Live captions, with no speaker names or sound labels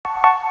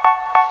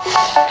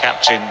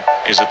Captain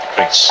is at the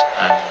crease,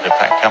 and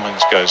Pat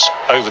Cummins goes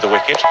over the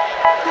wicket. Is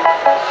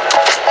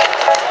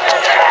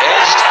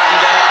stand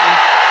down.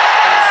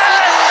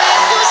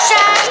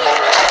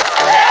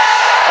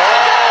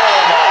 Oh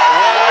my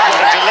word, what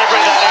a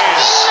delivery that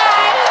is.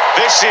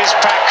 This is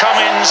Pat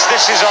Cummins,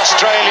 this is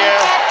Australia,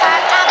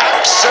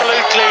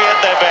 absolutely at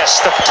their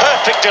best, the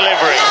perfect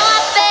delivery.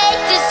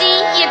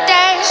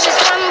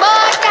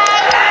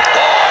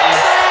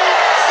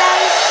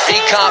 He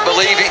can't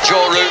believe it,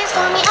 Joe Root.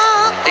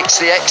 It's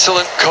the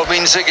excellent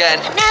Cummins again.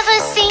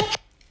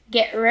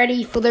 Get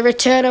ready for the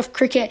return of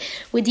cricket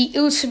with the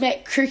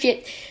Ultimate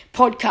Cricket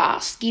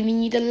Podcast,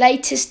 giving you the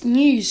latest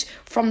news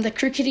from the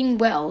cricketing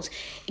world,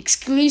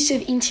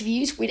 exclusive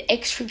interviews with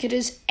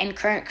ex-cricketers and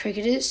current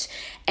cricketers,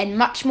 and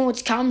much more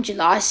to come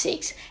July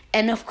 6th.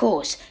 And of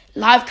course,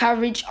 live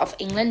coverage of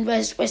England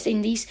versus West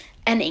Indies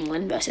and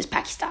England versus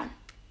Pakistan.